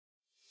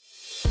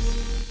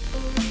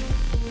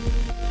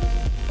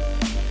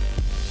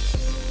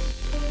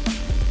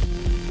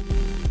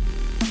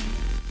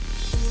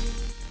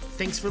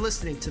Thanks for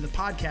listening to the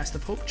podcast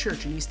of Hope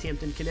Church in East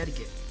Hampton,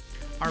 Connecticut.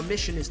 Our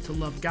mission is to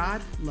love God,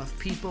 love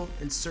people,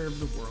 and serve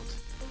the world.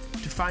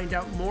 To find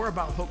out more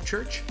about Hope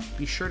Church,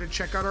 be sure to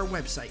check out our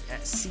website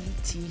at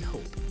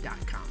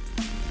cthope.com.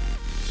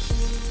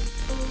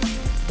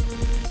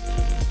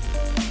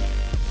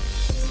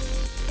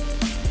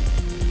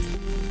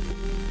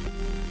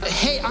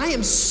 Hey, I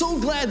am so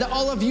glad that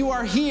all of you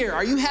are here.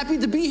 Are you happy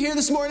to be here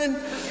this morning?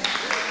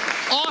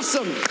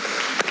 Awesome.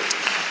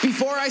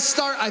 Before I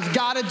start, I've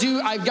got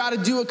to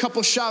do a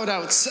couple shout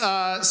outs.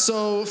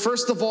 So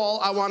first of all,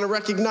 I want to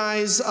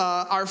recognize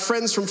our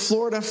friends from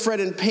Florida, Fred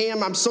and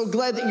Pam. I'm so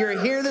glad that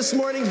you're here this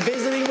morning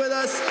visiting with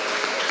us.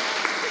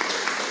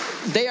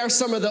 They are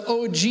some of the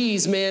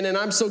OGs, man, and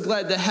I'm so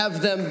glad to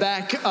have them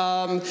back.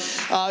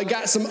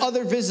 Got some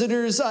other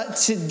visitors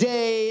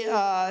today,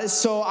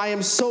 so I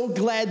am so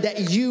glad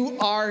that you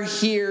are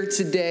here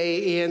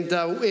today, and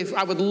if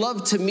I would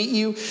love to meet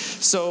you.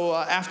 So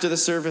after the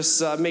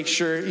service, make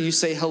sure you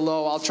say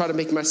hello. I'll try to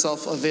make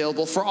myself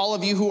available. For all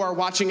of you who are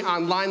watching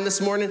online this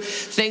morning,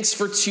 thanks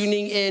for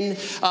tuning in.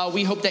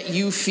 We hope that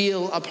you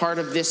feel a part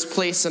of this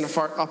place and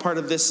a part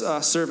of this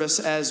service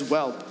as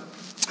well.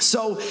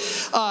 So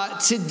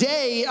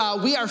today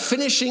we are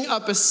finishing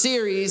up a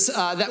series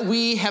that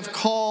we have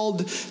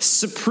called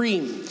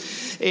Supreme.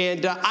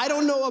 And I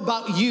don't know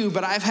about you,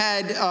 but I've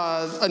had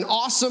an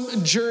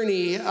awesome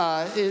journey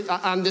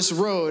on this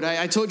road.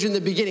 I told you in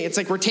the beginning, it's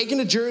like we're taking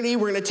a journey.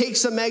 We're going to take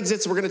some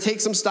exits. We're going to take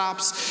some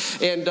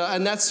stops. And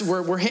that's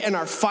where we're hitting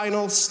our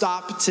final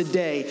stop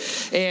today.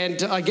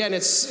 And again,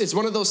 it's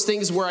one of those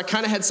things where I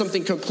kind of had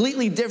something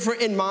completely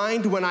different in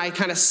mind when I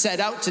kind of set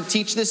out to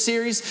teach this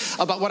series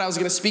about what I was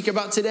going to speak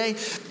about today.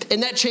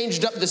 And that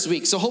changed up this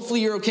week. So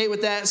hopefully you're okay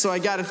with that. So I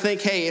got to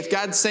think, hey, if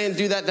God's saying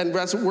do that, then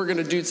that's what we're going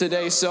to do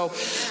today. So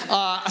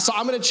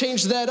I'm going to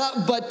change that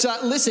up. But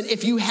listen,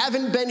 if you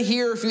haven't been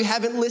here, if you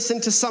haven't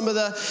listened to some of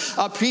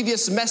the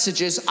previous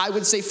messages, I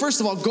would say, first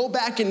of all, go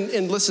back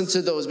and listen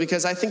to those,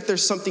 because I think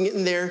there's something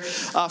in there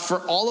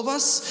for all of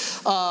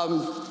us.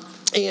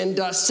 And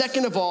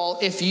second of all,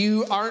 if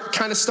you aren't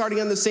kind of starting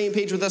on the same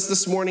page with us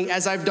this morning,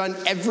 as I've done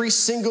every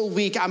single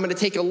week, I'm going to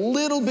take a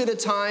little bit of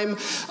time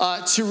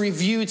to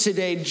review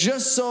today,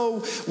 just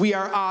so we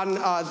are on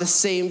the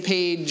same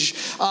page.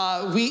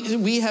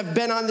 We have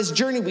been on this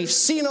journey. We've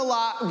seen a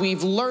lot.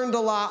 We've learned a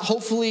lot.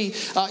 Hopefully,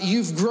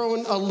 you've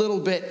grown a little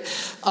bit.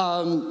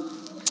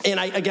 And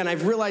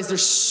I've realized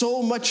there's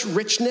so much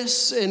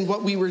richness in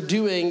what we were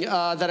doing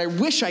that I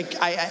wish I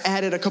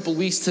added a couple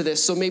weeks to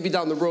this. So maybe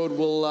down the road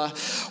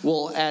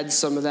we'll add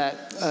some of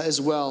that as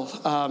well.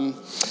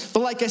 But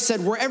like I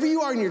said, wherever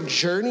you are in your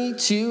journey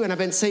too, and I've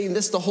been saying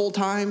this the whole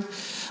time,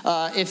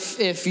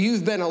 if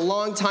you've been a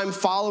long-time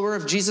follower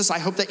of Jesus, I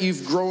hope that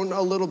you've grown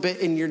a little bit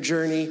in your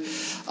journey.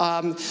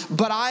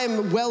 But I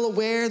am well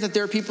aware that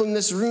there are people in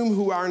this room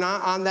who are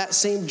not on that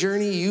same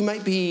journey. You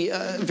might be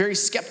very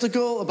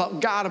skeptical about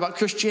God, about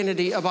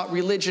Christianity, about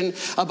religion,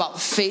 about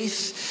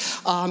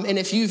faith. And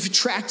if you've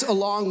tracked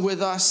along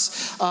with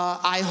us,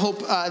 I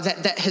hope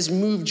that has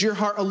moved your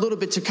heart a little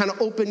bit to kind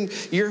of open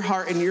your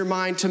heart and your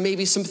mind to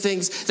maybe some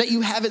things that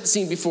you haven't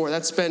seen before.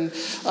 That's been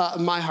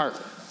my heart.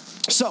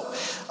 So,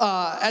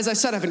 as I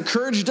said, I've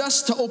encouraged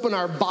us to open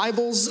our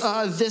Bibles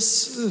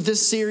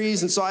this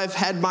series, and so I've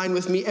had mine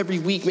with me every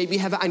week. Maybe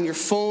you have it on your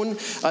phone.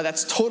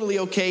 That's totally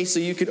okay, so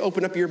you could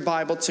open up your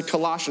Bible to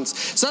Colossians.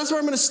 So that's where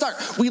I'm going to start.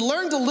 We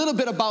learned a little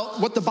bit about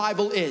what the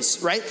Bible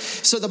is, right?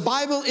 So the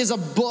Bible is a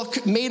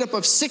book made up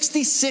of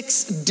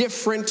 66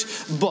 different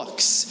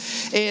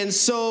books. And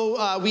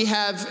so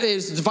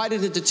is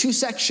divided into two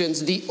sections,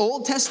 the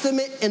Old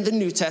Testament and the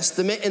New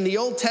Testament. And the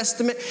Old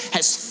Testament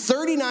has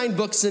 39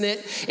 books in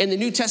it, and the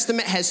New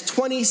Testament has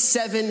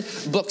 27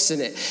 books in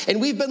it.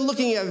 And we've been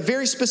looking at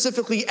very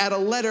specifically at a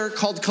letter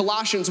called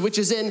Colossians, which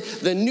is in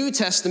the New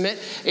Testament,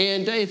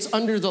 and it's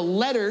under the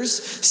letters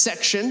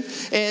section.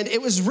 And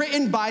it was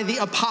written by the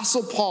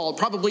Apostle Paul.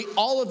 Probably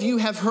all of you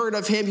have heard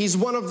of him. He's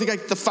one of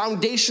the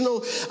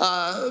foundational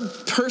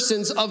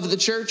persons of the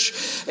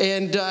church.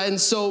 And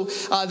so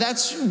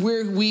that's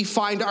where we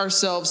find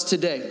ourselves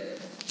today.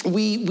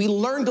 We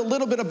learned a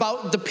little bit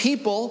about the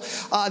people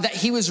that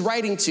he was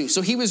writing to.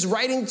 So he was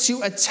writing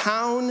to a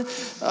town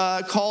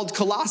called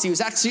Colossae. It was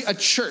actually a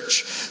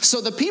church.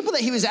 So the people that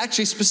he was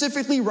actually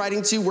specifically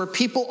writing to were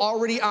people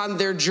already on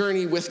their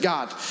journey with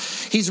God.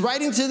 He's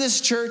writing to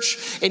this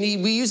church, and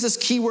we use this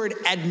keyword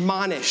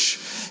admonish.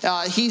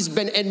 He's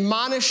been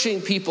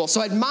admonishing people.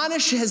 So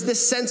admonish has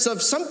this sense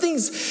of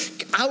something's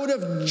out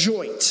of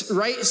joint,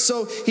 right?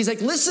 So he's like,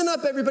 listen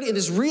up, everybody, in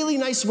this really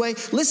nice way.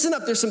 Listen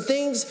up. There's some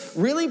things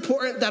really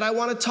important that I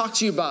want to talk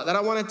to you about, that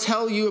I want to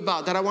tell you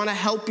about, that I want to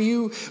help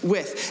you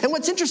with. And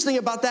what's interesting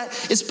about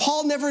that is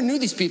Paul never knew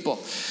these people.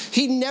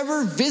 He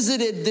never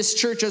visited this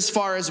church as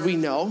far as we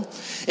know.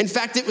 In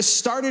fact, it was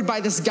started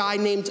by this guy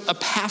named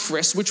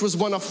Epaphras, which was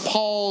one of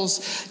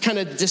Paul's kind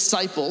of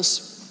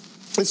disciples.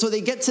 And so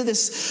they get to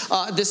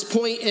this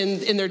point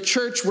in their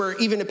church where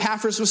even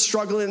Epaphras was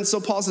struggling. And so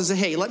Paul says,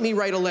 hey, let me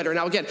write a letter.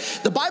 Now, again,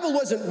 the Bible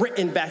wasn't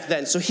written back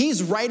then. So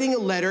he's writing a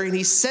letter and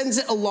he sends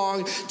it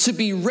along to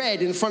be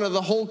read in front of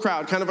the whole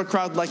crowd, kind of a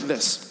crowd like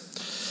this.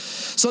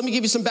 So let me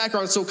give you some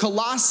background. So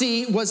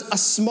Colossae was a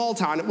small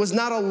town. It was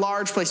not a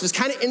large place. It was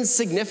kind of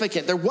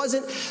insignificant. There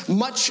wasn't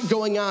much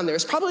going on there.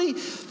 It's probably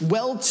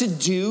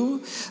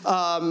well-to-do,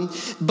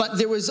 but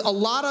there was a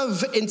lot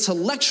of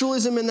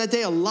intellectualism in that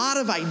day, a lot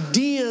of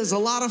ideas, a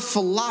lot of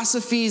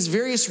philosophies,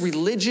 various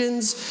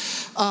religions.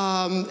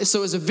 So it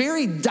was a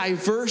very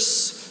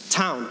diverse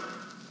town.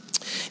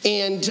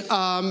 And,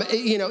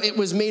 it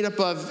was made up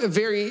of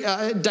very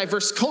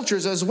diverse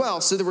cultures as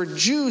well. So there were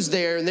Jews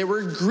there, and there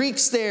were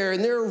Greeks there,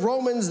 and there were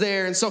Romans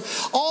there. And so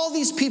all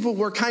these people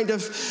were kind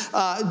of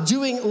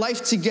doing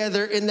life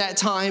together in that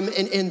time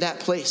and in that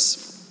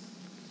place.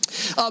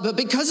 But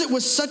because it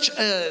was such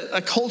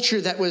a culture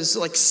that was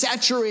like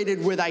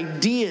saturated with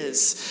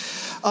ideas,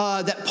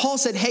 that Paul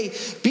said, hey,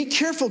 be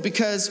careful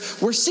because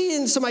we're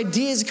seeing some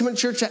ideas come in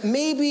church that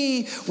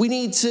maybe we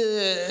need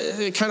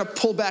to kind of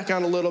pull back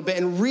on a little bit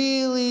and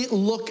really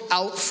look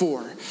out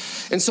for.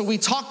 And so we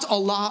talked a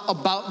lot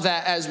about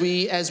that as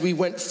we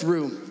went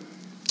through.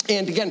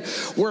 And again,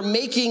 we're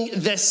making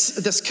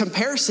this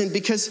comparison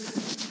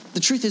because the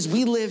truth is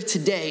we live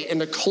today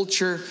in a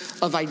culture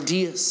of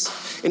ideas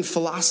and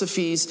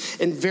philosophies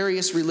and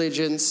various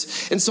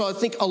religions. And so I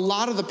think a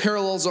lot of the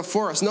parallels are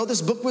for us. No,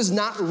 this book was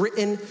not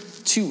written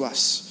to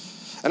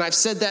us. And I've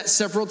said that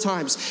several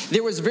times.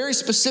 There was very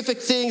specific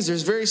things.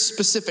 There's very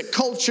specific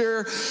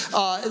culture.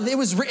 It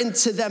was written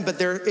to them,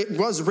 but it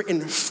was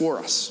written for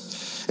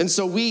us. And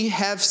so we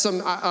have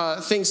some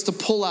things to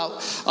pull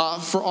out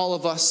for all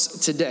of us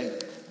today.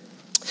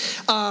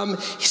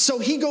 So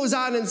he goes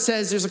on and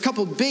says there's a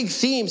couple big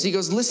themes. He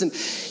goes, listen,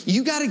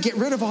 you got to get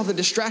rid of all the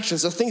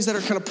distractions, the things that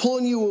are kind of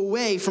pulling you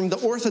away from the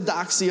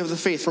orthodoxy of the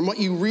faith, from what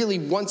you really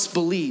once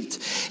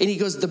believed. And he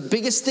goes, the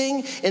biggest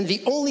thing and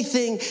the only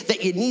thing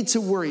that you need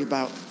to worry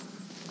about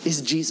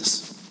is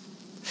Jesus.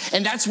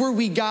 And that's where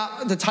we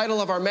got the title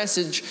of our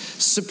message,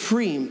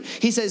 Supreme.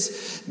 He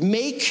says,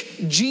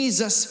 make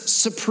Jesus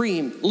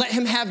supreme. Let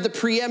him have the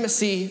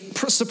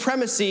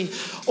supremacy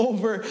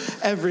over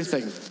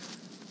everything.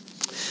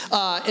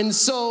 And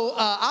so,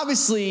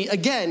 obviously,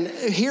 again,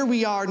 here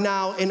we are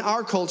now in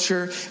our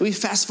culture. We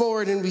fast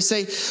forward and we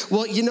say,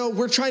 well,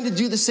 we're trying to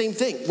do the same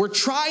thing. We're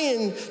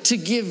trying to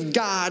give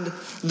God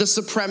the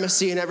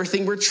supremacy and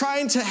everything. We're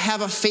trying to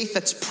have a faith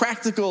that's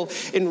practical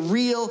and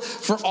real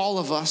for all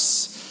of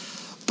us.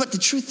 But the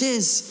truth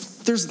is,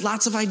 there's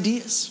lots of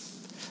ideas.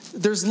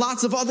 There's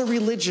lots of other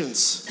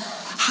religions.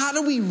 How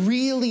do we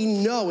really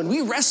know? And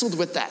we wrestled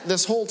with that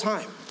this whole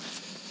time.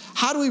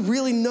 How do we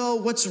really know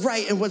what's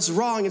right and what's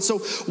wrong? And so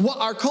what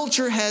our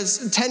culture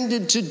has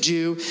tended to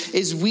do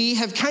is we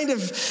have kind of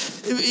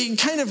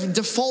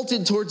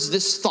defaulted towards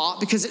this thought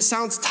because it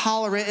sounds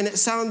tolerant and it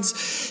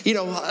sounds,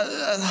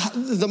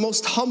 the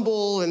most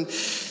humble, and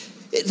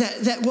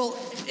that well,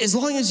 as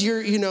long as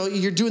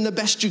you're doing the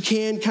best you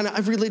can, kind of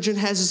every religion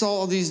has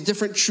all these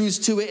different truths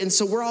to it, and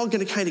so we're all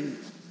going to kind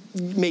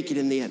of make it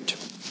in the end.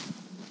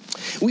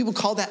 We will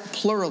call that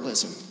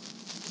pluralism.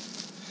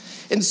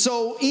 And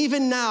so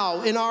even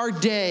now, in our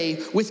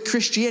day, with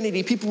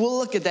Christianity, people will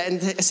look at that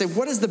and say,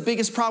 what is the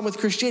biggest problem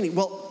with Christianity?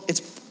 Well, it's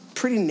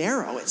pretty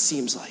narrow, it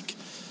seems like.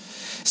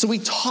 So we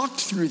talked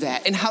through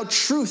that and how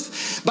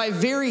truth, by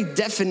very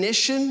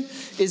definition,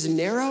 is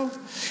narrow.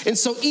 And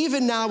so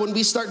even now, when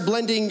we start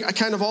blending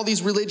kind of all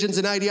these religions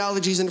and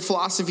ideologies and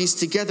philosophies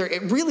together,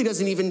 it really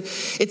doesn't even,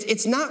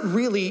 it's not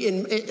really,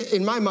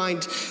 in my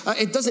mind,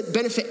 it doesn't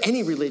benefit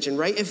any religion,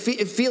 right? It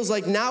feels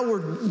like now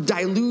we're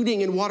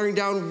diluting and watering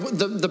down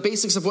the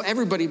basics of what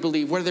everybody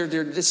believes, whether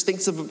they're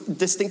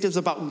distinctives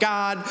about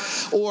God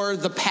or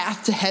the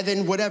path to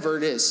heaven, whatever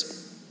it is.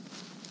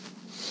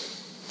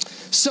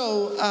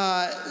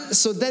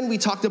 So then we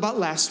talked about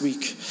last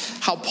week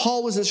how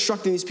Paul was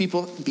instructing these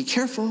people, be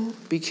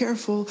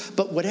careful,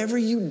 but whatever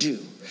you do,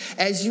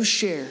 as you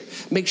share,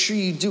 make sure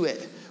you do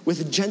it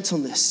with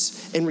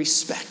gentleness and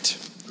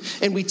respect.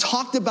 And we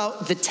talked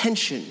about the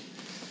tension.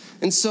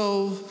 And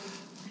so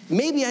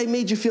maybe I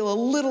made you feel a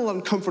little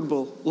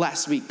uncomfortable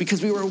last week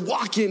because we were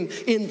walking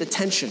in the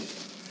tension.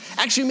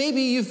 Actually,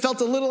 maybe you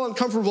felt a little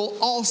uncomfortable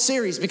all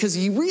series because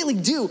you really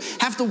do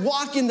have to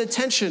walk in the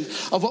tension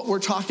of what we're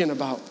talking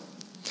about.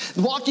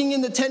 Walking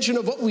in the tension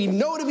of what we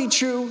know to be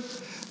true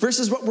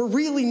versus what we're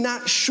really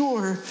not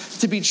sure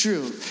to be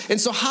true. And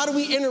so how do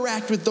we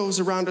interact with those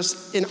around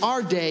us in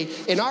our day,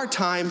 in our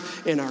time,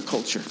 in our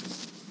culture?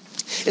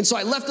 And so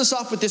I left us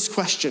off with this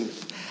question.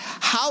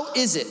 How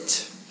is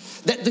it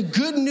that the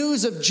good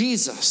news of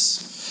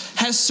Jesus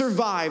has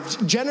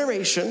survived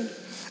generation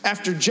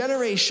after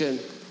generation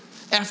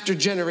after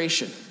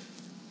generation?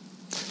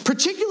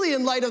 Particularly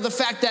in light of the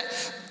fact that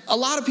a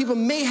lot of people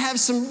may have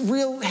some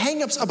real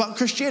hang-ups about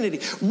Christianity.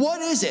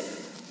 What is it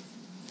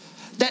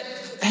that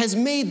has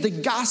made the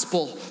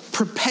gospel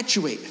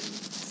perpetuate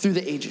through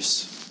the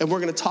ages? And we're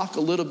going to talk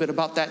a little bit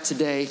about that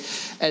today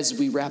as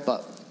we wrap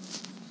up.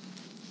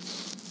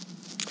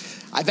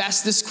 I've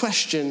asked this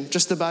question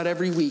just about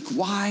every week.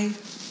 Why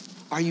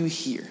are you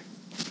here?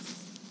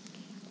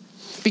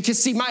 Because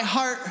see, my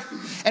heart,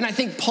 and I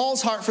think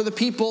Paul's heart for the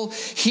people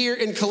here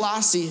in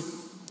Colossae,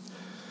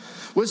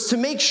 was to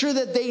make sure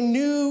that they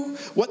knew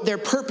what their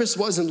purpose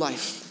was in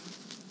life.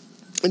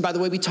 And by the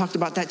way, we talked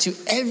about that too.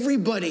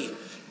 Everybody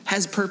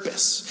has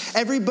purpose.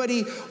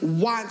 Everybody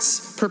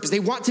wants purpose.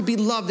 They want to be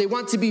loved. They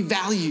want to be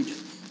valued,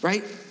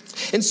 right?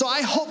 And so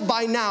I hope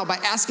by now, by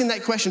asking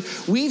that question,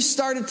 we've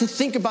started to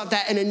think about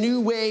that in a new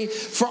way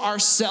for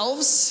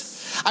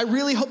ourselves. I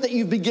really hope that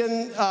you've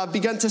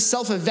begun to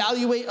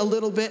self-evaluate a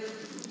little bit.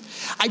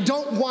 I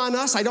don't want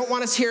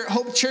us here at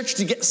Hope Church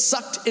to get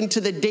sucked into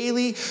the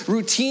daily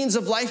routines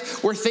of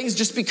life where things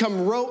just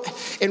become rote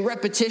and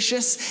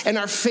repetitious and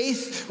our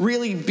faith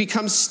really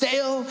becomes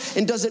stale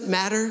and doesn't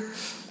matter.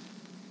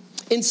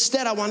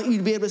 Instead, I want you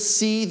to be able to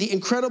see the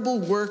incredible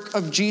work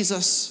of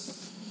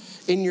Jesus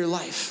in your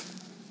life.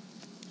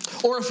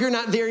 Or if you're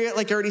not there yet,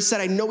 like I already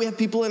said, I know we have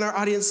people in our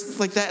audience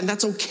like that, and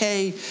that's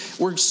okay.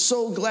 We're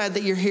so glad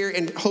that you're here,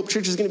 and Hope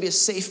Church is going to be a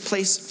safe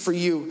place for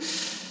you.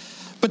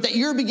 But that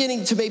you're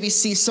beginning to maybe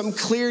see some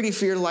clarity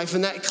for your life,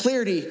 and that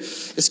clarity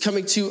is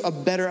coming to a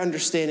better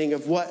understanding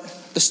of what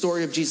the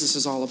story of Jesus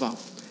is all about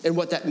and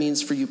what that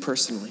means for you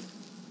personally.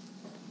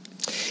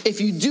 If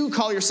you do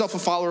call yourself a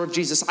follower of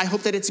Jesus, I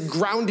hope that it's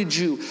grounded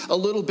you a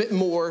little bit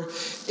more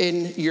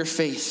in your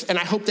faith. And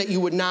I hope that you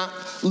would not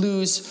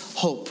lose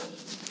hope.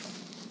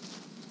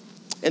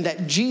 And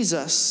that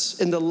Jesus,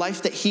 in the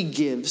life that he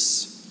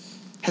gives,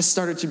 has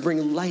started to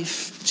bring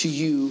life to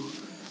you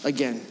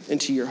again,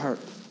 into your heart.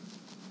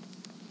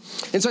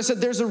 And so I said,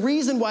 there's a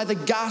reason why the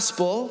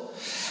gospel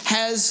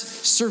has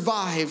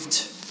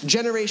survived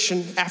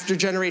generation after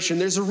generation.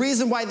 There's a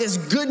reason why this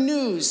good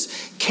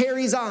news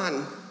carries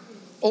on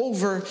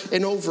over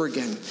and over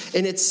again.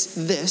 And it's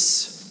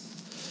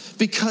this,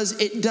 because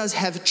it does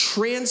have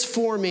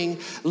transforming,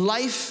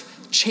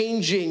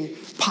 life-changing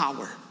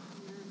power.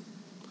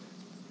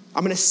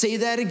 I'm going to say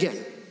that again.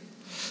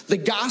 The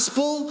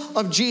gospel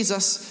of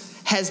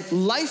Jesus has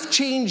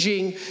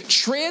life-changing,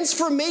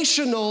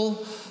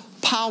 transformational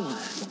power.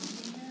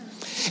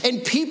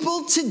 And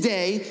people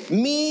today,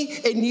 me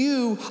and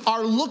you,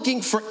 are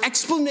looking for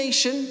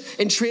explanation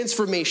and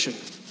transformation.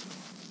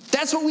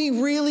 That's what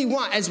we really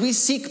want as we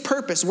seek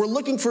purpose. We're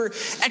looking for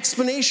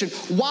explanation.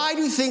 Why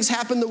do things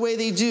happen the way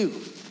they do?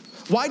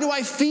 Why do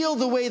I feel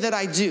the way that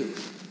I do?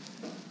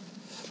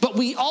 But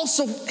we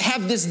also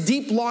have this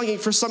deep longing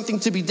for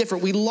something to be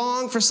different. We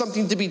long for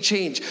something to be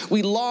changed.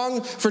 We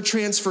long for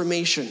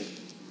transformation.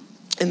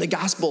 And the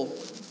gospel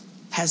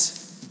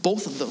has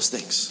both of those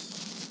things.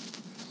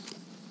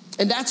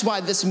 And that's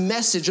why this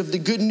message of the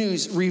good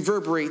news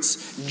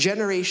reverberates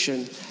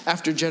generation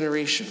after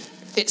generation.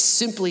 It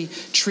simply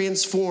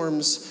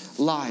transforms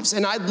lives.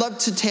 And I'd love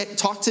to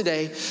talk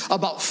today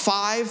about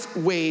 5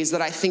 ways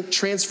that I think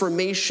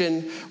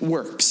transformation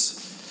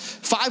works.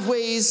 5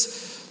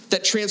 ways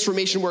that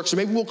transformation works, or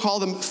maybe we'll call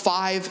them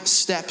 5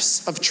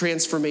 steps of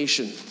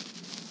transformation.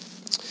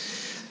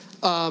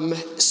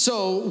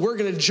 So we're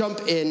going to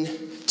jump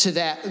into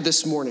that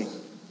this morning.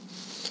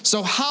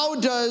 So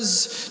how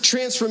does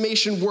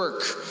transformation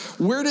work?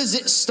 Where does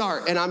it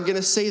start? And I'm going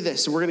to say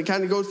this, and we're going to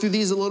kind of go through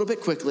these a little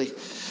bit quickly.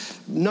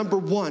 Number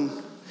 1,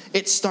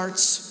 it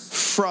starts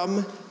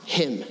from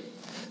him.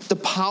 The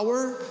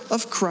power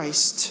of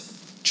Christ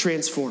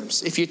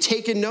transforms. If you're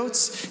taking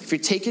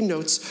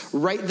notes,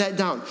 write that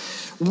down.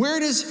 Where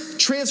does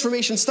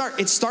transformation start?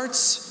 It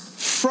starts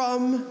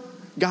from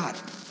God.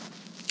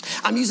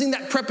 I'm using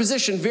that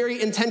preposition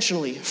very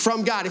intentionally,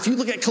 from God. If you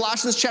look at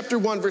Colossians chapter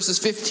 1, verses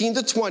 15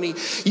 to 20,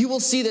 you will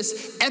see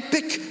this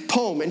epic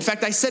poem. In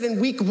fact, I said in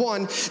week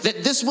 1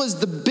 that this was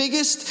the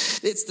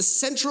biggest, it's the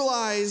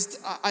centralized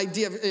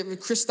idea of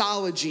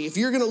Christology. If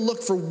you're going to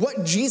look for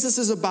what Jesus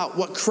is about,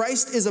 what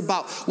Christ is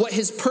about, what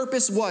his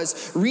purpose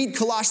was, read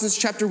Colossians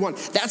chapter 1.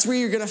 That's where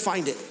you're going to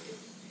find it.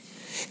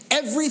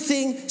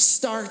 Everything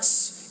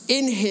starts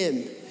in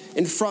him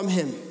and from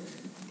him.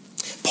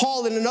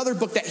 Paul, in another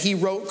book that he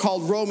wrote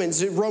called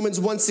Romans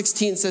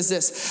 1:16 says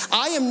this: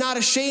 I am not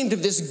ashamed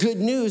of this good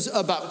news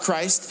about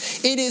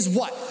Christ. It is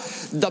what?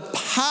 The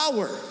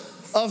power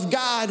of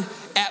God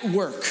at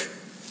work,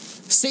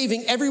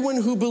 saving everyone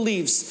who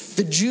believes,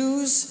 the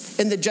Jews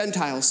and the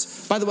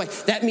Gentiles. By the way,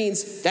 that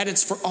means that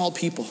it's for all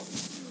people.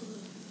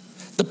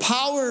 The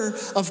power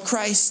of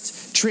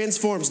Christ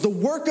transforms. The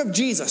work of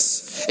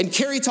Jesus, and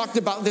Carrie talked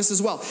about this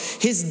as well,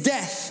 his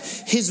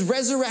death, his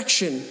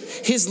resurrection,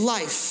 his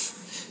life,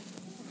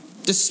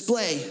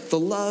 display the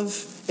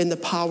love and the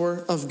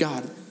power of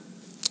God.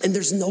 And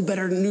there's no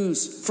better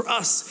news for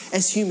us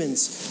as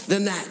humans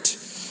than that.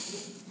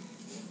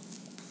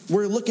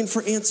 We're looking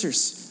for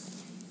answers.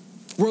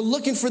 We're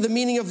looking for the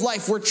meaning of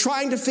life. We're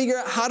trying to figure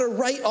out how to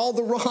right all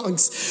the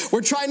wrongs.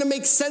 We're trying to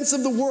make sense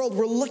of the world.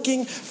 We're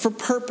looking for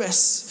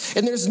purpose.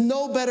 And there's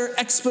no better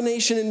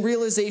explanation and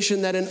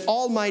realization than an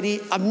almighty,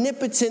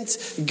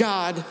 omnipotent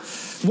God,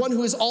 one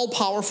who is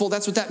all-powerful,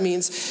 that's what that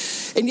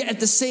means, and yet at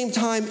the same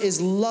time is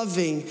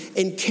loving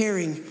and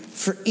caring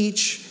for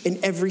each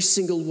and every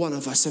single one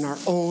of us in our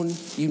own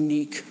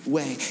unique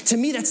way. To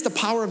me, that's the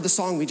power of the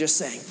song we just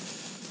sang.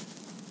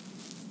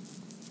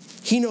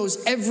 He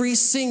knows every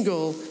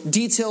single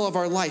detail of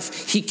our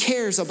life. He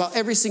cares about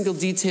every single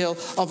detail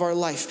of our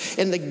life.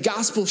 And the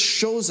gospel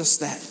shows us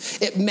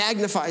that. It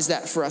magnifies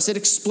that for us. It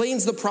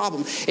explains the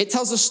problem. It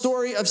tells a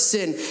story of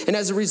sin and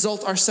as a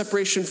result, our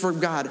separation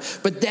from God.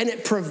 But then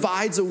it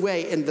provides a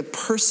way in the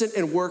person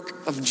and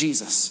work of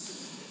Jesus.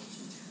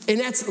 And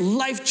that's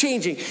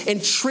life-changing and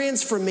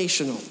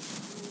transformational.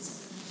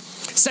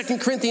 2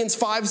 Corinthians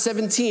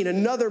 5:17,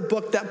 another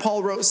book that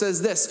Paul wrote,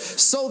 says this.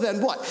 So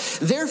then what?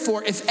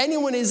 Therefore, if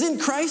anyone is in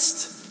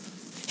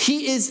Christ,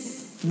 he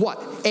is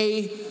what?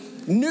 A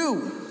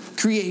new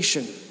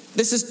creation.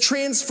 This is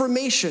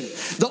transformation.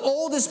 The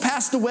old has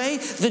passed away,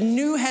 the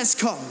new has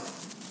come.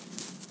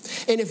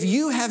 And if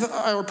you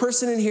are a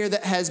person in here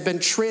that has been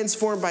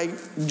transformed by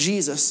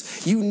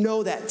Jesus, you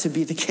know that to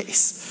be the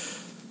case.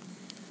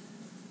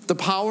 The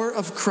power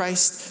of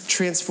Christ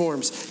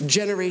transforms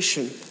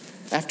generation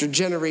after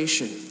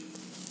generation.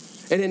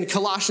 And in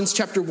Colossians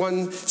chapter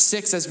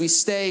 1:6, as we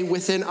stay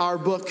within our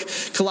book,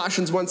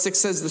 Colossians 1:6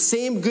 says, the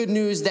same good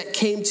news that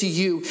came to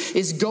you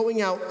is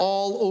going out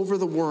all over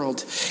the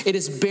world. It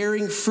is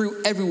bearing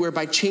fruit everywhere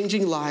by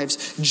changing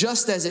lives,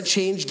 just as it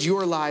changed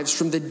your lives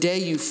from the day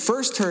you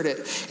first heard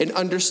it and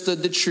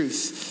understood the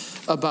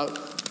truth about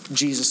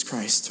Jesus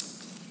Christ,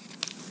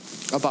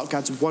 about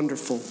God's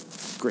wonderful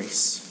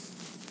grace.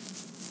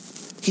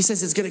 He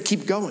says it's going to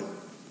keep going.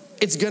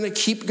 It's going to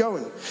keep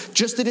going.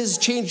 Just as it has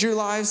changed your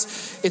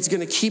lives, it's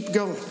going to keep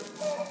going.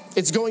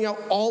 It's going out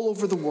all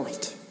over the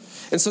world.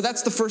 And so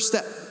that's the first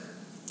step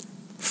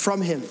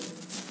from him.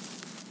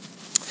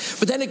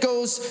 But then it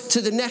goes to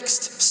the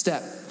next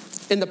step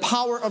in the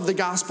power of the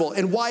gospel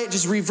and why it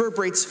just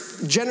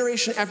reverberates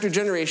generation after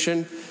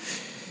generation.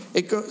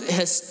 It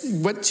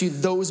went to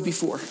those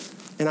before.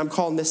 And I'm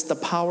calling this the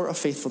power of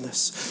faithfulness.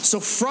 So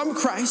from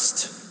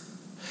Christ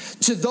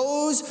to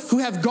those who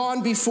have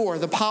gone before,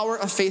 the power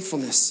of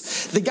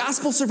faithfulness. The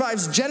gospel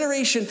survives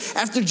generation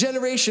after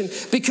generation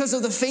because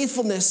of the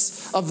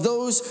faithfulness of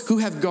those who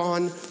have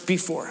gone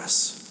before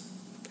us.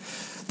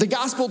 The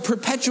gospel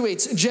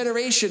perpetuates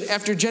generation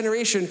after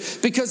generation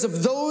because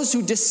of those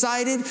who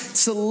decided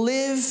to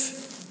live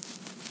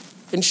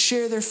and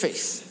share their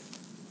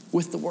faith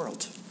with the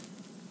world.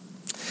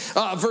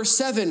 Verse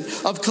 7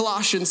 of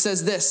Colossians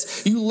says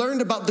this, you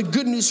learned about the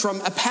good news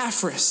from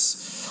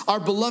Epaphras, our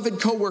beloved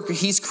co-worker.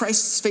 He's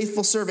Christ's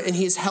faithful servant, and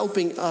he is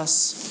helping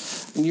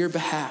us on your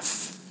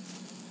behalf.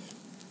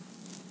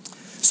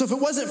 So if it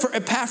wasn't for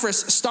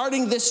Epaphras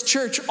starting this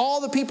church,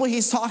 all the people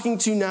he's talking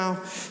to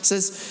now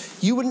says,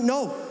 you wouldn't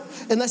know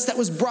unless that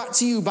was brought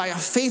to you by a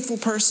faithful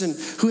person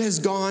who has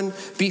gone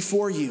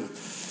before you.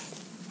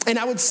 And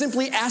I would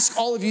simply ask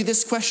all of you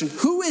this question.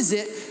 Who is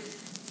it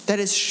that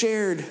has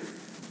shared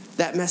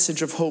that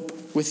message of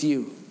hope with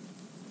you?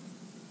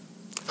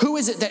 Who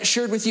is it that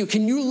shared with you?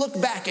 Can you look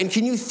back and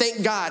can you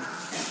thank God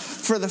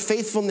for the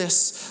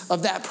faithfulness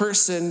of that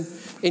person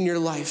in your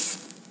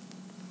life?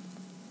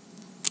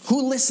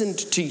 Who listened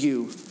to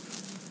you?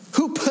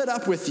 Who put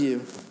up with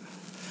you?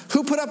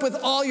 Who put up with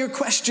all your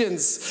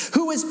questions?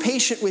 Who was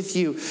patient with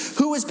you?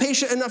 Who was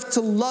patient enough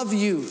to love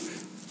you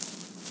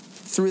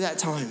through that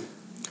time?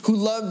 Who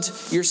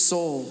loved your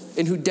soul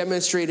and who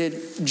demonstrated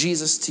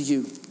Jesus to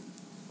you?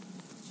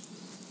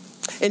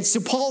 And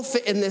so Paul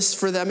fit in this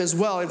for them as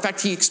well. In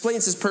fact, he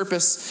explains his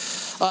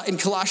purpose in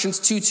Colossians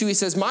 2:2. He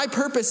says, my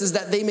purpose is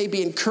that they may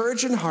be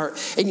encouraged in heart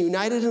and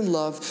united in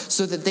love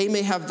so that they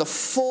may have the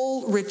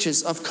full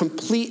riches of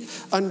complete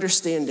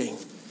understanding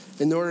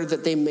in order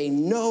that they may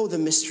know the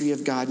mystery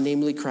of God,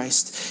 namely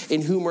Christ,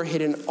 in whom are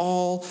hidden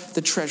all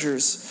the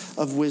treasures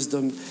of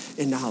wisdom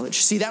and knowledge.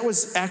 See, that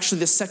was actually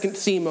the second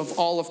theme of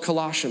all of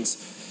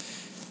Colossians.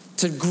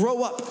 To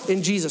grow up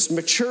in Jesus,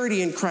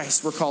 maturity in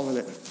Christ, we're calling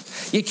it.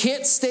 You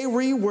can't stay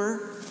where you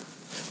were,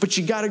 but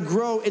you got to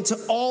grow into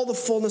all the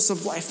fullness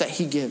of life that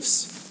he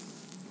gives.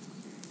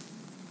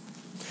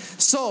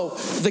 So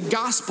the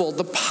gospel,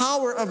 the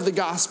power of the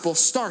gospel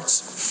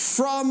starts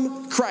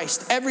from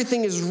Christ.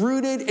 Everything is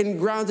rooted and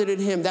grounded in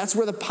him. That's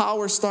where the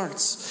power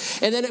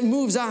starts. And then it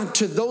moves on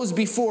to those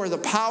before, the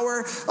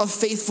power of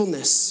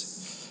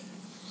faithfulness.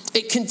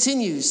 It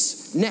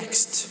continues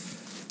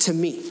next to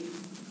me.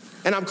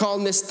 And I'm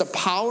calling this the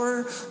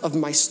power of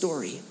my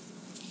story.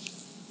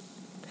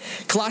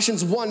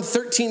 Colossians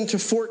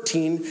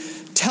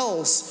 1:13-14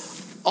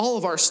 tells all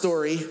of our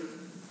story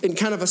in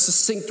kind of a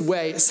succinct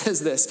way. It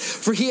says this,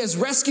 for he has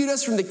rescued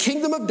us from the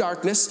kingdom of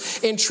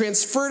darkness and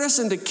transferred us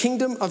into the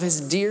kingdom of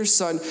his dear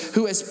son,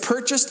 who has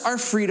purchased our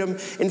freedom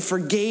and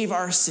forgave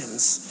our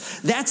sins.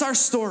 That's our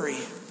story.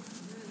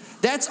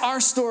 That's our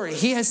story.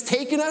 He has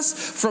taken us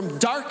from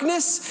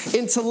darkness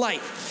into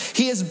light.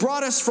 He has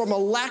brought us from a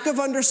lack of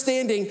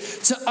understanding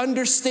to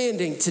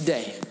understanding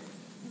today.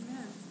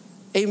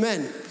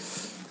 Amen.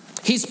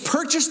 He's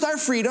purchased our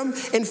freedom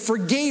and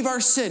forgave our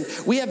sin.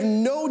 We have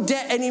no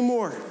debt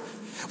anymore.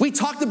 We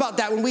talked about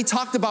that when we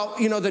talked about,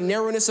 the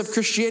narrowness of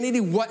Christianity,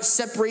 what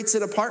separates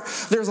it apart.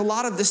 There's a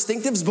lot of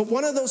distinctives, but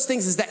one of those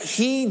things is that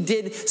he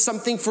did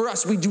something for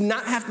us. We do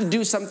not have to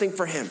do something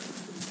for him.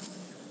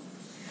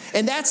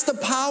 And that's the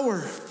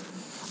power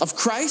of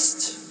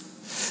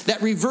Christ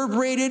that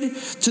reverberated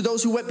to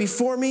those who went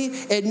before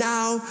me and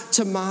now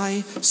to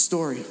my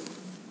story.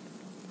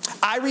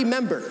 I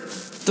remember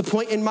the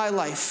point in my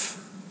life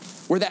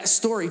where that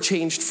story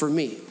changed for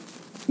me.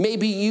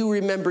 Maybe you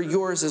remember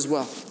yours as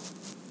well.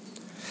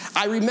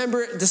 I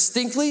remember it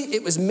distinctly.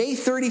 It was May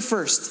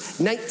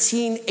 31st,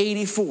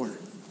 1984.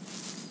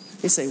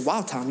 You say,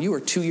 wow, Tom, you were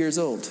 2 years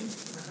old.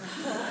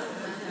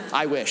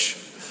 I wish.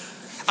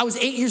 I was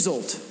 8 years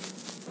old.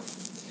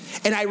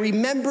 And I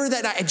remember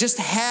that I just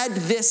had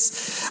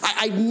this,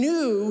 I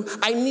knew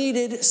I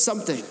needed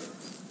something.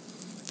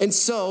 And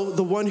so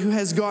the one who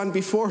has gone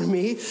before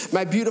me,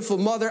 my beautiful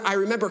mother, I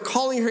remember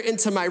calling her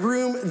into my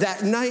room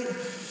that night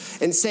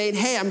and saying,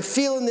 hey, I'm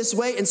feeling this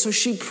way. And so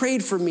she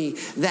prayed for me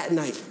that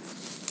night.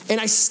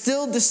 And I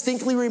still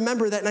distinctly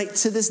remember that night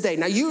to this day.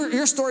 Now,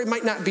 your story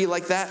might not be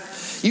like that.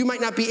 You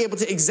might not be able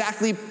to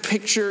exactly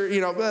picture,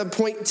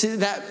 point to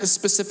that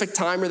specific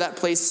time or that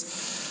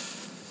place.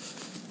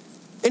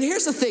 And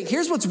here's the thing.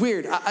 Here's what's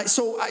weird.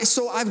 So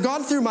I've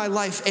gone through my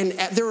life, and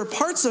there were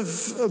parts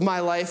of my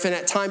life, and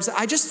at times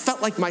I just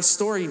felt like my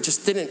story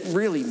just didn't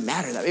really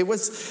matter.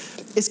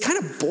 It's kind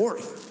of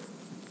boring.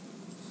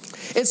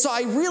 And so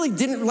I really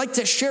didn't like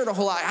to share it a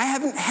whole lot. I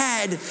haven't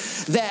had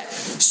that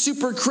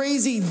super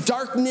crazy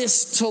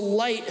darkness to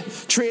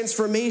light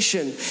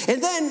transformation.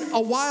 And then a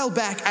while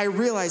back, I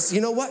realized,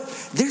 you know what?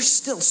 There's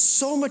still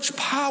so much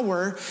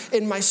power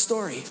in my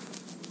story.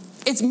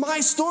 It's my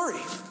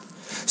story.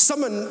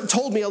 Someone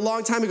told me a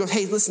long time ago,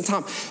 hey, listen,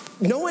 Tom,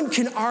 no one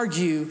can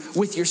argue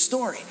with your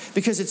story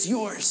because it's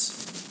yours.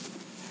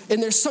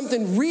 And there's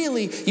something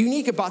really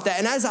unique about that.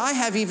 And as I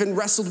have even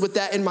wrestled with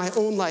that in my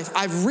own life,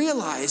 I've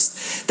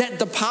realized that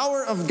the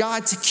power of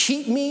God to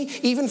keep me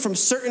even from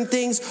certain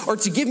things or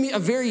to give me a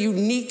very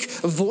unique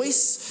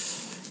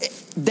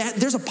voice, that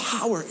there's a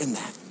power in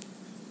that.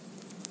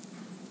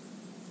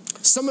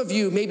 Some of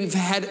you maybe have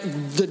had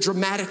the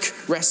dramatic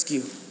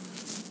rescue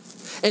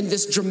and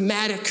this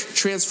dramatic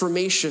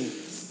transformation.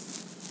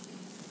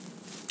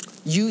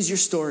 Use your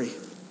story.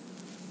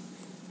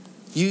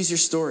 Use your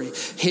story.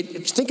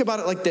 Think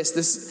about it like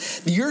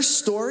this. Your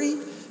story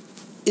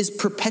is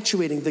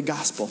perpetuating the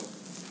gospel.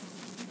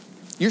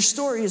 Your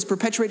story is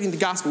perpetuating the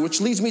gospel,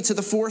 which leads me to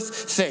the fourth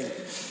thing.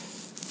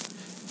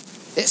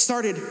 It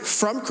started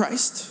from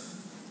Christ.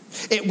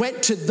 It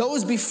went to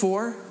those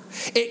before.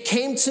 It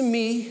came to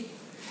me.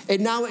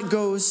 And now it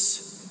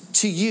goes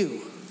to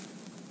you.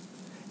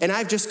 And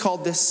I've just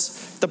called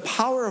this, the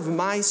power of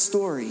my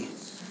story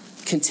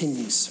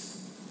continues.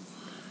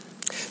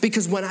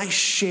 Because when I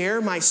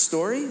share my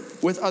story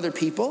with other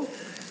people,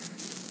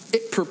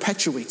 it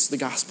perpetuates the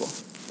gospel.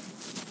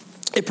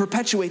 It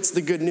perpetuates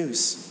the good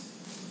news.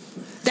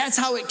 That's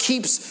how it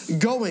keeps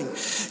going.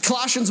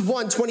 Colossians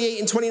 1, 28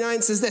 and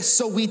 29 says this,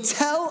 so we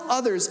tell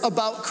others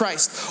about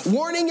Christ,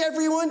 warning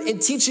everyone and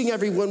teaching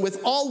everyone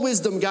with all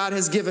wisdom God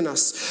has given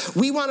us.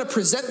 We want to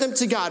present them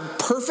to God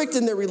perfect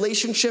in their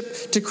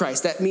relationship to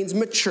Christ. That means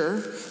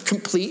mature,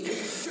 complete.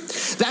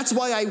 That's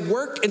why I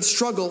work and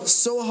struggle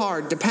so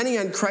hard, depending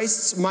on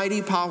Christ's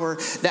mighty power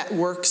that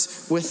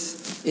works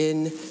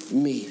within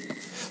me.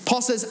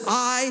 Paul says,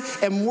 I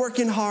am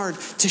working hard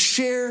to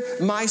share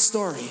my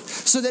story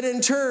so that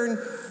in turn,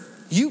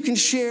 you can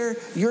share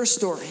your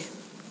story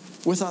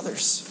with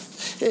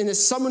others. And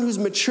as someone who's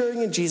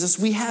maturing in Jesus,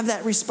 we have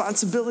that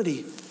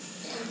responsibility.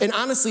 And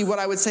honestly, what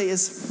I would say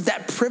is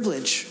that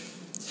privilege.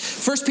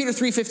 1 Peter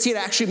 3:15, I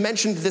actually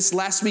mentioned this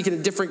last week in a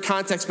different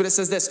context, but it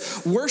says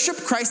this, worship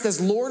Christ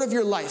as Lord of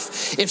your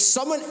life. If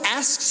someone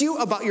asks you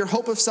about your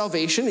hope of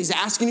salvation, he's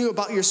asking you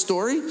about your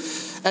story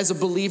as a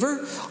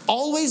believer,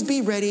 always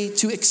be ready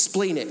to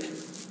explain it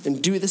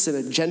and do this in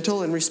a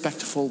gentle and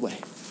respectful way.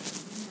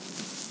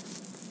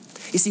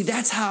 You see,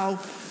 that's how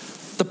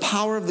the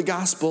power of the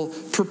gospel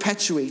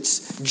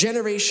perpetuates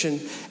generation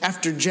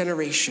after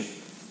generation,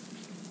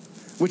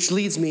 which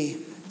leads me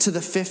to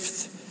the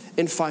fifth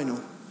and final,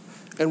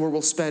 and where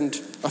we'll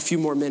spend a few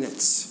more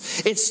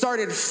minutes. It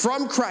started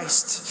from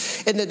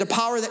Christ and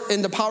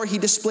the power he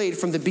displayed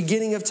from the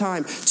beginning of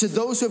time to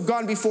those who have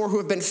gone before, who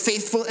have been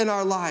faithful in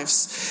our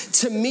lives,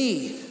 to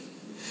me,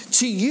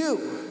 to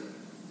you,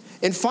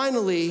 and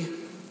finally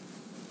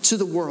to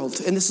the world.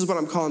 And this is what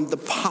I'm calling the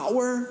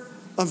power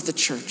of the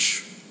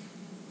church.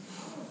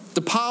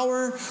 The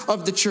power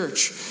of the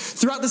church.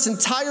 Throughout this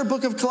entire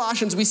book of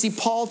Colossians, we see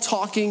Paul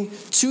talking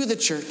to the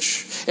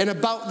church and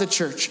about the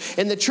church.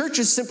 And the church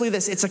is simply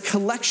this. It's a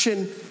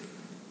collection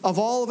of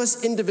all of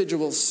us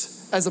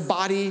individuals as a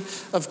body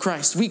of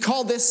Christ. We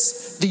call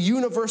this the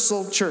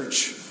universal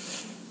church.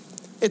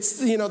 It's,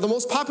 the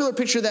most popular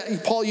picture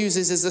that Paul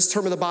uses is this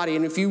term of the body.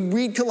 And if you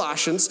read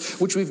Colossians,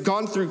 which we've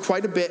gone through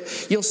quite a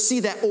bit, you'll see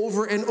that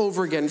over and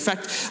over again. In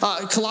fact,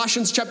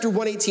 Colossians chapter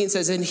 1:18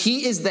 says, and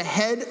he is the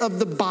head of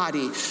the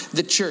body,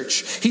 the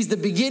church. He's the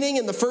beginning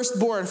and the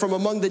firstborn from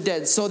among the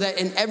dead, so that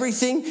in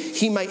everything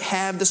he might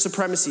have the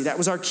supremacy. That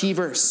was our key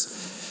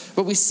verse.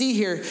 But we see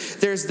here,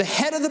 there's the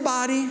head of the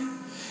body,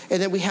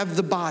 and then we have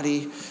the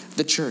body,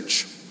 the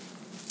church.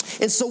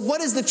 And so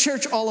what is the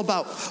church all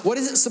about? What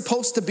is it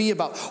supposed to be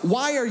about?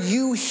 Why are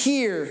you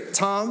here,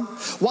 Tom?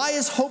 Why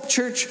is Hope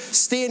Church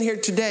staying here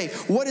today?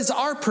 What is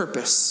our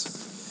purpose?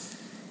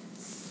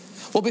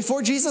 Well,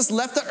 before Jesus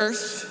left the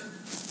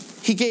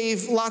earth, he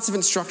gave lots of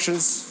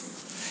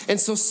instructions. And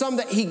so some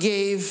that he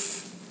gave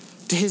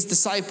to his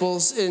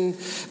disciples and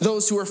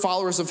those who are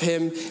followers of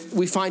him,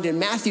 we find in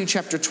Matthew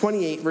chapter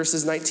 28,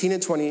 verses 19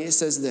 and 20, it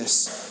says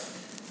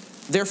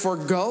this, therefore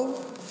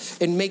go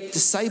and make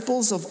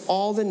disciples of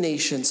all the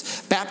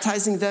nations,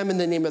 baptizing them in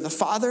the name of the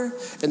Father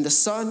and the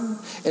Son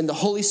and the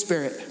Holy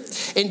Spirit,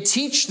 and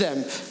teach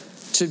them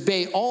to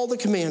obey all the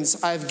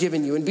commands I have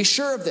given you. And be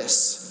sure of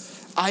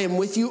this, I am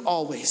with you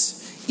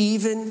always,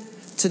 even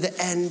to the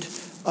end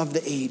of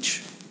the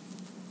age.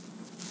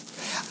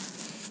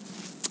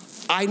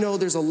 I know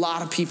there's a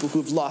lot of people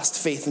who've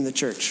lost faith in the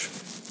church.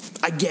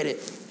 I get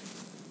it.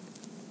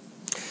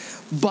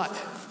 But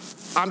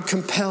I'm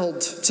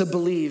compelled to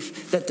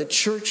believe that the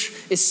church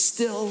is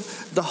still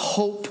the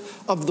hope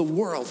of the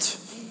world.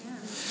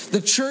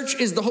 The church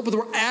is the hope of the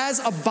world. As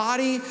a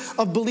body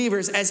of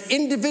believers, as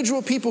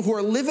individual people who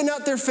are living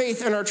out their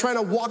faith and are trying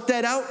to walk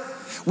that out,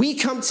 we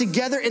come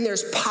together and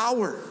there's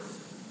power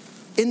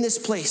in this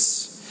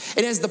place.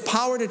 It has the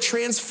power to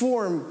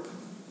transform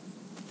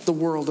the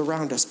world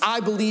around us. I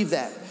believe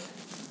that.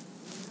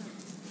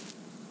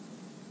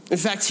 In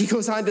fact, he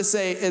goes on to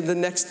say in the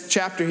next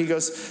chapter, he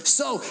goes,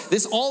 so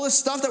all this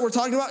stuff that we're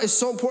talking about is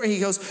so important. He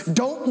goes,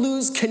 don't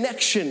lose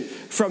connection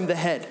from the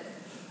head.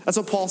 That's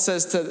what Paul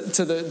says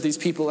to these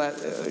people at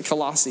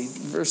Colossae,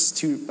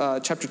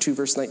 chapter 2,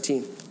 verse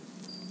 19.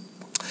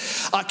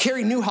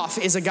 Kerry Newhoff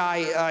is a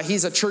guy,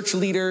 he's a church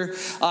leader.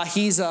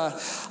 He's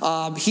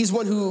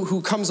one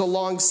who comes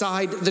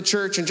alongside the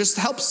church and just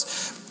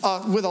helps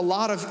with a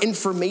lot of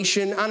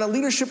information on a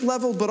leadership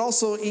level, but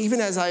also even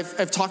as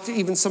I've talked to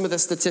even some of the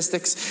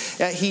statistics,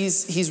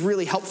 he's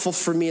really helpful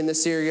for me in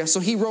this area. So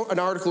he wrote an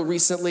article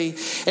recently,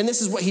 and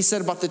this is what he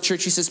said about the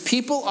church. He says,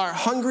 people are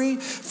hungry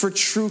for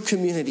true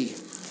community,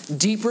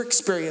 deeper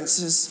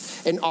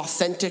experiences, and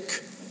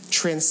authentic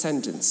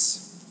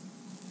transcendence.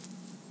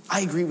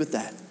 I agree with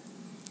that.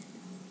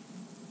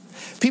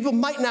 People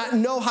might not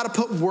know how to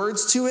put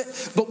words to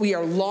it, but we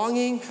are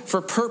longing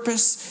for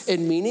purpose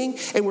and meaning,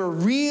 and we're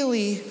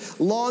really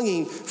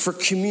longing for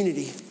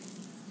community.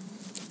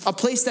 A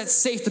place that's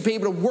safe to be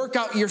able to work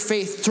out your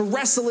faith, to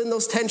wrestle in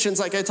those tensions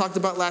like I talked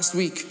about last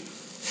week,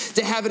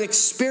 to have an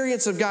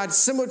experience of God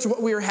similar to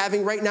what we are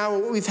having right now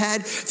and what we've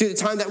had through the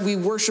time that we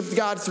worshiped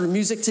God through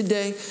music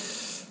today,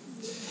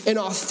 an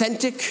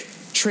authentic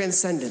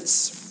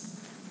transcendence.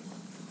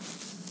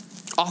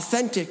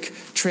 Authentic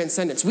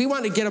transcendence. We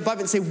want to get above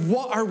it and say,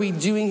 what are we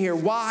doing here?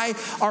 Why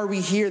are we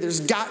here? There's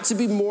got to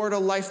be more to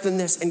life than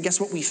this. And guess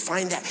what? We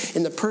find that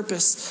in the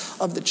purpose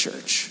of the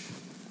church.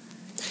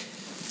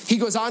 He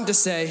goes on to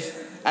say,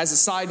 as a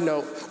side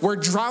note, we're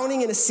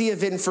drowning in a sea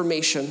of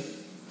information,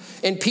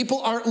 and people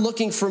aren't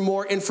looking for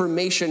more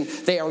information.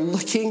 They are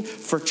looking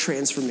for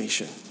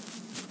transformation.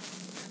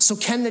 So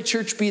can the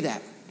church be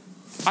that?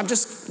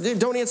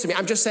 Don't answer me.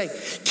 I'm just saying,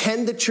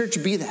 can the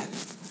church be that?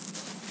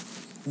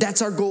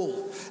 That's our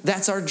goal.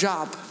 That's our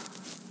job.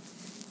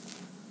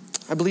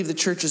 I believe the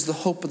church is the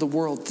hope of the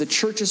world. The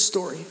church's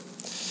story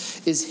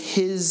is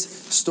his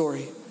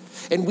story.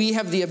 And we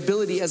have the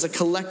ability as a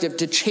collective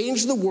to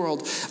change the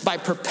world by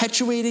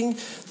perpetuating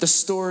the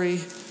story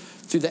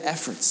through the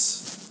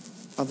efforts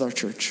of our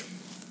church.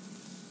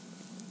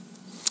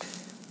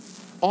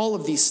 All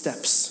of these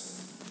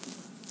steps,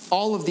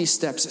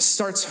 it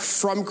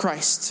starts from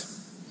Christ.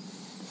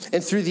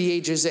 And through the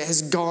ages, it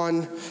has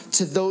gone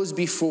to those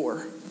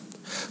before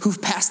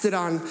who've passed it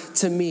on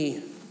to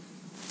me.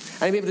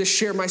 I'm able to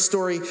share my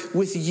story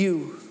with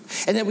you.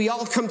 And then we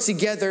all come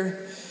together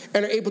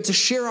and are able to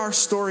share our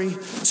story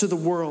to the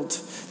world.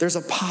 There's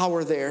a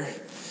power there.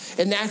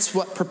 And that's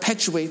what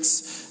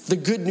perpetuates the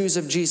good news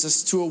of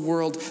Jesus to a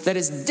world that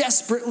is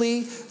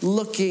desperately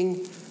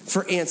looking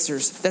for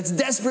answers, that's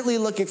desperately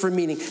looking for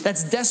meaning,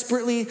 that's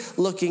desperately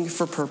looking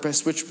for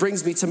purpose, which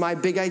brings me to my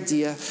big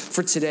idea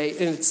for today,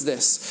 and it's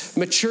this.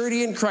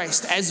 Maturity in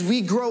Christ. As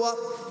we grow up,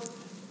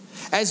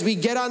 as we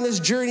get on this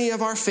journey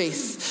of our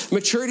faith,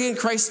 maturity in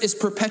Christ is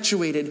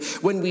perpetuated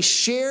when we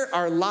share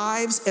our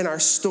lives and our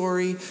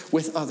story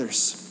with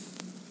others.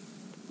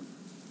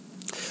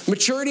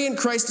 Maturity in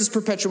Christ is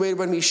perpetuated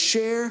when we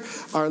share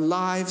our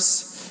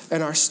lives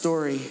and our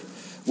story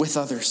with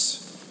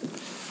others.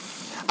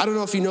 I don't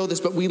know if you know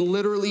this, but we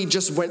literally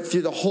just went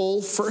through the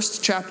whole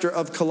first chapter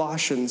of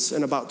Colossians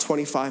in about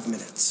 25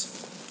 minutes.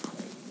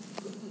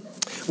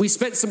 We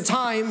spent some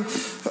time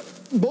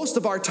most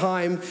of our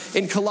time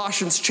in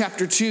Colossians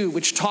chapter 2,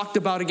 which talked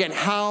about, again,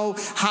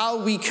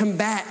 how we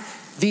combat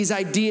these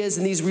ideas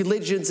and these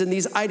religions and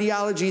these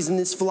ideologies and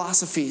these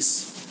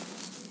philosophies.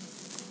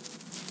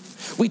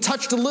 We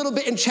touched a little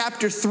bit in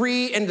chapter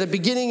 3 and the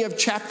beginning of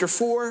chapter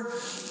 4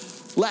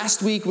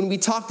 last week when we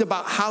talked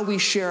about how we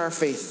share our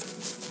faith.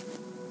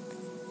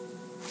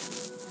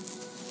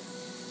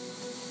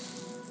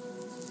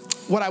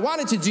 What I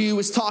wanted to do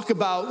was talk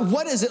about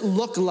what does it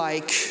look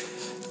like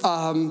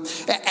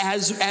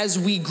as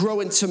we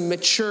grow into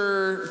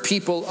mature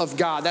people of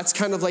God. That's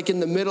kind of like in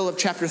the middle of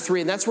chapter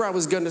 3, and that's where I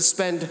was going to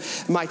spend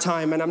my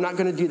time, and I'm not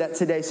going to do that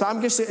today. So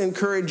I'm just going to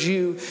encourage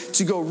you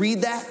to go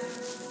read that,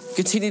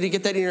 continue to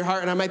get that in your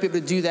heart, and I might be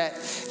able to do that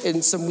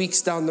in some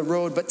weeks down the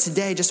road. But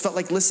today I just felt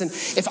like, listen,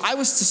 if I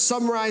was to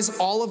summarize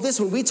all of this,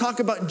 when we talk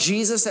about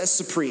Jesus as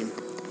supreme,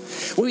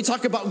 when we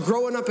talk about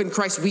growing up in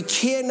Christ, we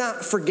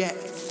cannot forget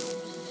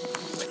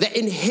that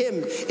in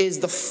him is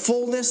the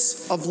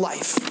fullness of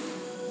life.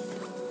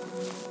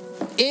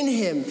 In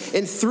him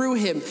and through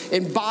him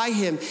and by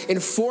him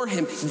and for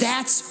him.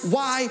 That's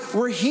why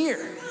we're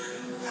here.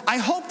 I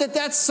hope that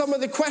that's some of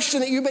the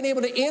question that you've been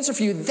able to answer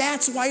for you.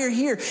 That's why you're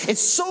here.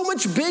 It's so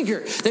much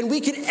bigger than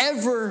we could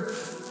ever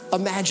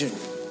imagine.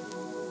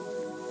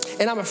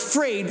 And I'm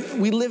afraid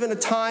we live in a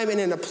time and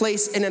in a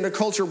place and in a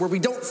culture where we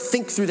don't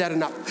think through that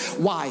enough.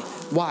 Why?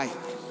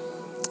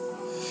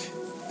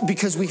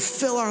 Because we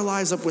fill our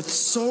lives up with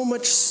so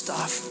much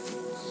stuff,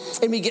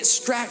 and we get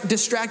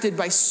distracted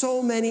by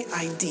so many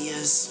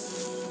ideas.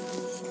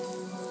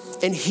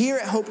 And here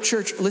at Hope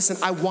Church, listen,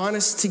 I want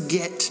us to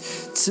get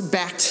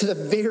back to the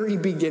very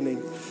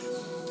beginning.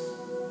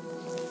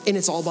 And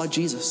it's all about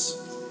Jesus.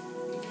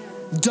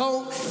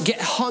 Don't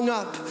get hung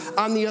up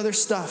on the other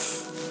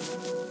stuff.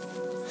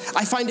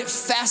 I find it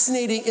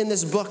fascinating in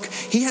this book.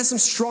 He has some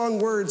strong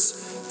words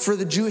for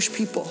the Jewish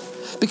people.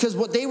 Because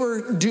what they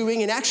were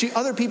doing, and actually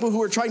other people who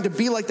were trying to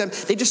be like them,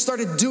 they just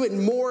started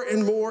doing more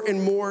and more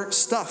and more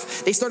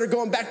stuff. They started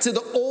going back to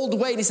the old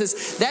way. And he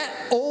says, that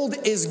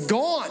old is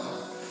gone.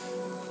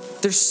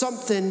 There's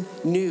something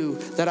new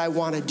that I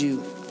want to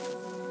do.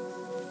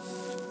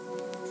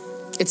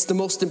 It's the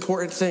most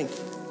important thing.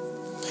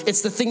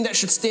 It's the thing that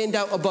should stand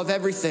out above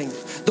everything.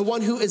 The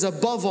one who is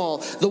above all.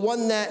 The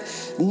one that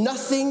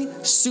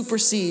nothing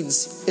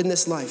supersedes in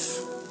this life.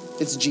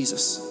 It's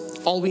Jesus.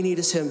 All we need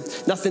is him,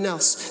 nothing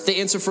else. The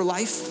answer for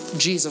life,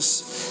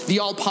 Jesus. The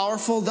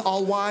all-powerful, the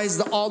all-wise,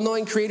 the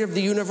all-knowing creator of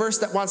the universe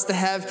that wants to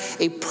have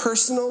a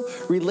personal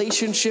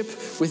relationship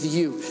with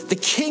you. The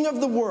king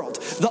of the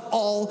world, the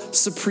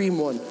all-supreme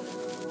one.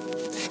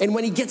 And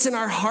when he gets in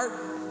our heart,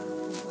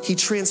 he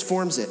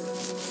transforms it.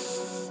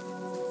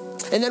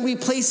 And then we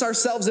place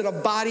ourselves in a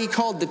body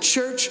called the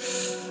church,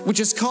 which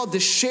is called to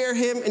share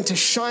him and to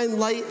shine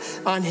light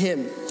on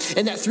him.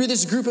 And that through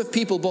this group of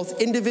people,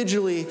 both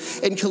individually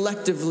and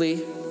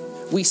collectively,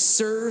 we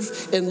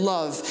serve and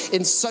love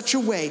in such a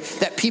way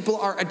that people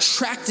are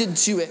attracted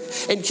to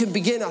it and can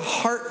begin a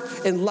heart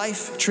and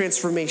life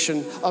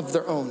transformation of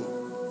their own.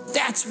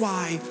 That's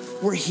why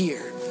we're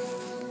here.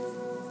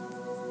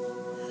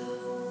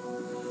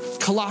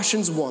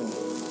 Colossians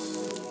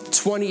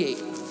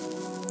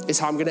 1:28 is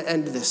how I'm going to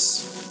end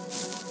this.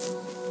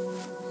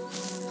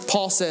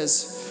 Paul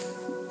says,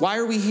 why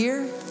are we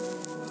here?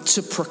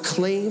 To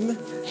proclaim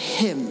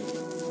him,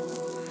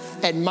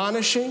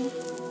 admonishing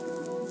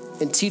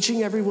and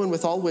teaching everyone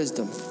with all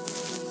wisdom,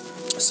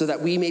 so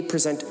that we may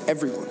present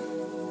everyone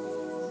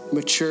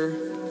mature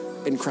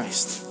in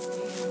Christ.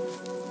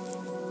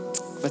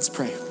 Let's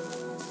pray.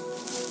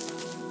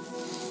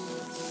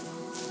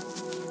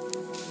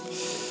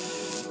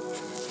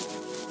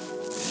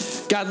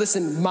 God,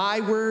 listen, my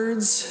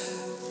words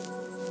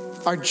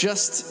are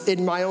just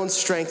in my own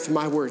strength,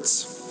 my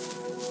words.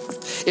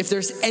 If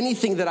there's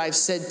anything that I've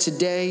said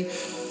today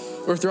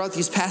or throughout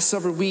these past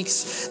several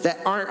weeks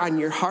that aren't on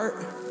your heart,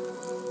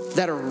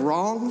 that are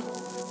wrong,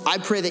 I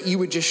pray that you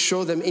would just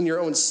show them in your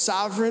own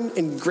sovereign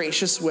and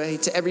gracious way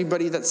to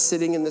everybody that's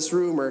sitting in this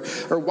room or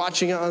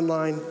watching it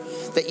online,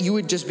 that you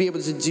would just be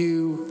able to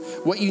do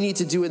what you need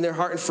to do in their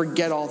heart and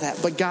forget all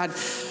that. But God,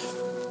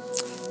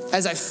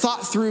 as I've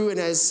thought through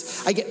and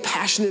as I get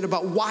passionate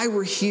about why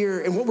we're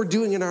here and what we're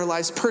doing in our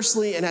lives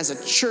personally and as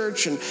a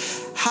church, and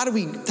how do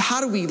we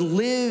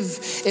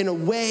live in a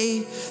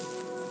way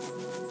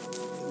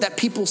that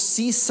people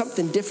see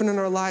something different in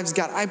our lives,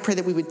 God, I pray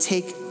that we would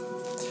take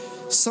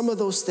some of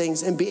those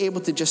things and be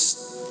able to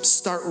just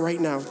start right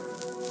now,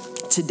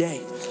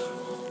 today.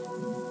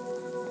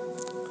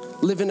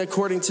 Living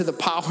according to the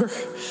power,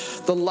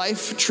 the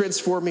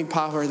life-transforming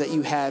power that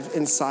you have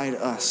inside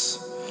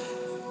us.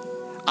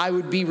 I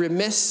would be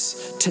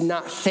remiss to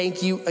not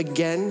thank you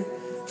again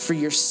for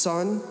your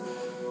son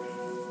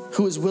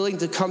who is willing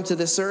to come to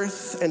this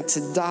earth and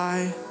to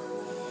die,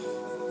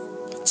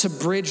 to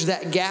bridge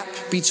that gap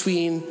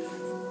between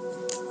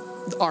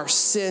our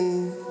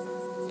sin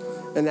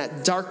and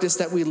that darkness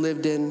that we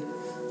lived in,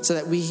 so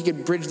that we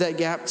could bridge that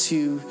gap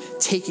to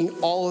taking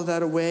all of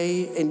that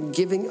away and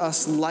giving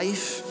us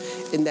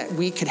life, and that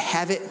we could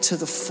have it to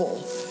the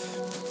full.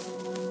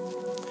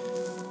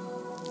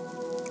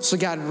 So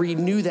God,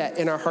 renew that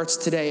in our hearts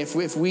today.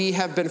 If we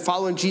have been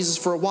following Jesus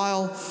for a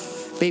while,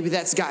 maybe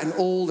that's gotten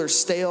old or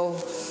stale,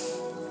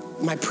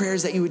 my prayer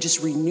is that you would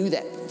just renew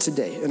that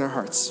today in our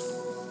hearts.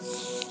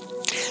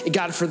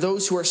 God, for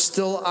those who are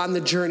still on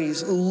the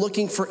journeys,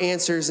 looking for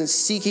answers and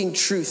seeking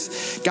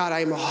truth, God,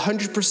 I am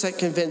 100%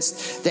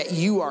 convinced that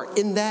you are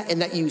in that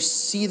and that you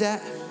see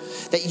that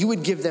you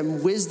would give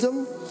them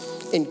wisdom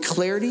and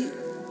clarity.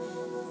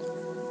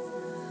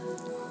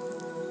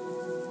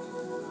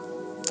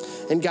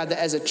 And God, that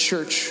as a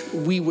church,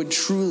 we would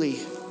truly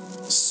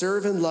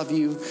serve and love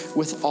you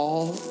with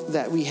all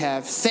that we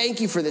have.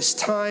 Thank you for this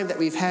time that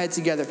we've had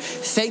together.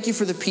 Thank you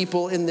for the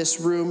people in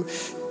this room.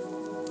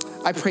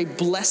 I pray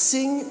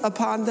blessing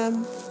upon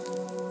them.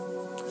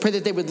 Pray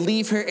that they would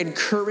leave here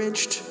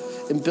encouraged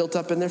and built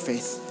up in their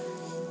faith.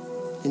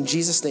 In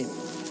Jesus' name,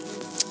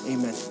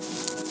 amen.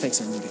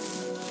 Thanks, everybody.